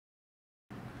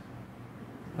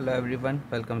Hello everyone,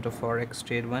 welcome to Forex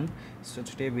Trade 1. So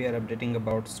today we are updating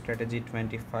about strategy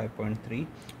 25.3,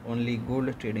 only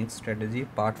gold trading strategy,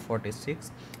 part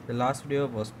 46. The last video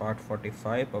was part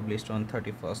 45, published on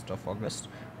 31st of August,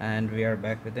 and we are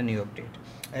back with a new update.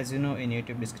 As you know, in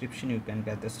YouTube description you can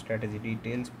get the strategy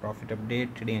details, profit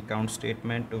update, trading account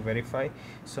statement to verify.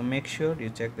 So make sure you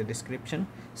check the description.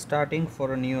 Starting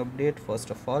for a new update,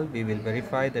 first of all we will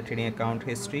verify the trading account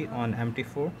history on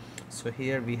MT4. So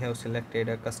here we have selected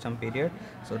a custom period,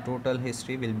 so total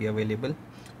history will be available.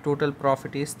 Total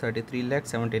profit is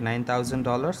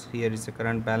 $33,79,000. Here is the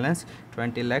current balance,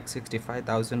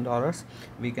 $20,65,000.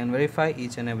 We can verify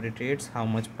each and every trades, how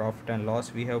much profit and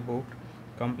loss we have booked.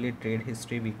 Complete trade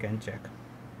history we can check.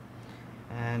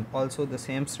 And also the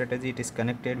same strategy, it is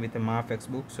connected with a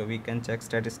MyFxBook, so we can check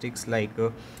statistics like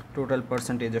total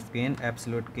percentage of gain,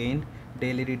 absolute gain,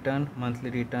 daily return, monthly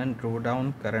return,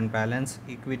 drawdown, current balance,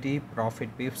 equity, profit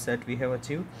pips that we have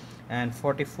achieved, and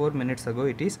 44 minutes ago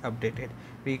it is updated.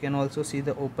 We can also see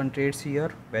the open trades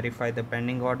here, verify the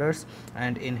pending orders,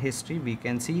 and in history we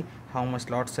can see how much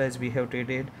lot size we have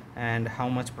traded and how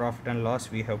much profit and loss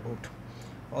we have booked.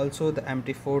 Also the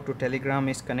MT4 to Telegram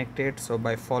is connected, so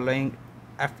by following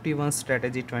FT1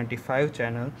 strategy 25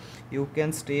 channel you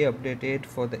can stay updated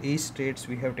for the each trades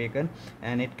we have taken,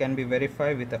 and it can be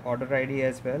verified with the order ID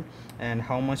as well and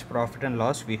how much profit and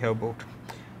loss we have booked.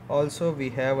 Also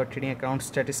we have a trading account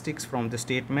statistics from the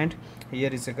statement.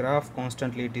 Here is a graph,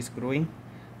 constantly it is growing.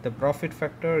 The profit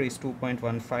factor is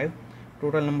 2.15.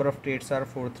 Total number of trades are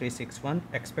 4361.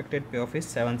 Expected payoff is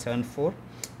 774.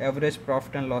 Average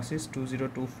profit and loss is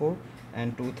 2024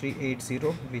 and 2380,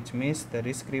 which means the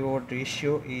risk reward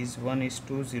ratio is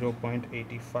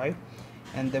 1:0.85,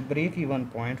 and the break even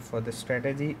point for the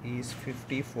strategy is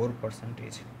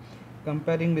 54%.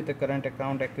 Comparing with the current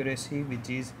account accuracy, which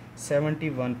is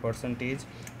 71%,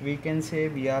 we can say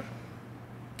we are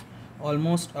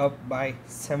almost up by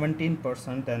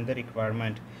 17% than the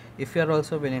requirement. If you are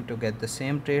also willing to get the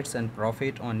same trades and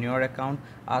profit on your account,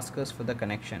 ask us for the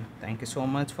connection. Thank you so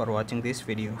much for watching this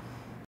video.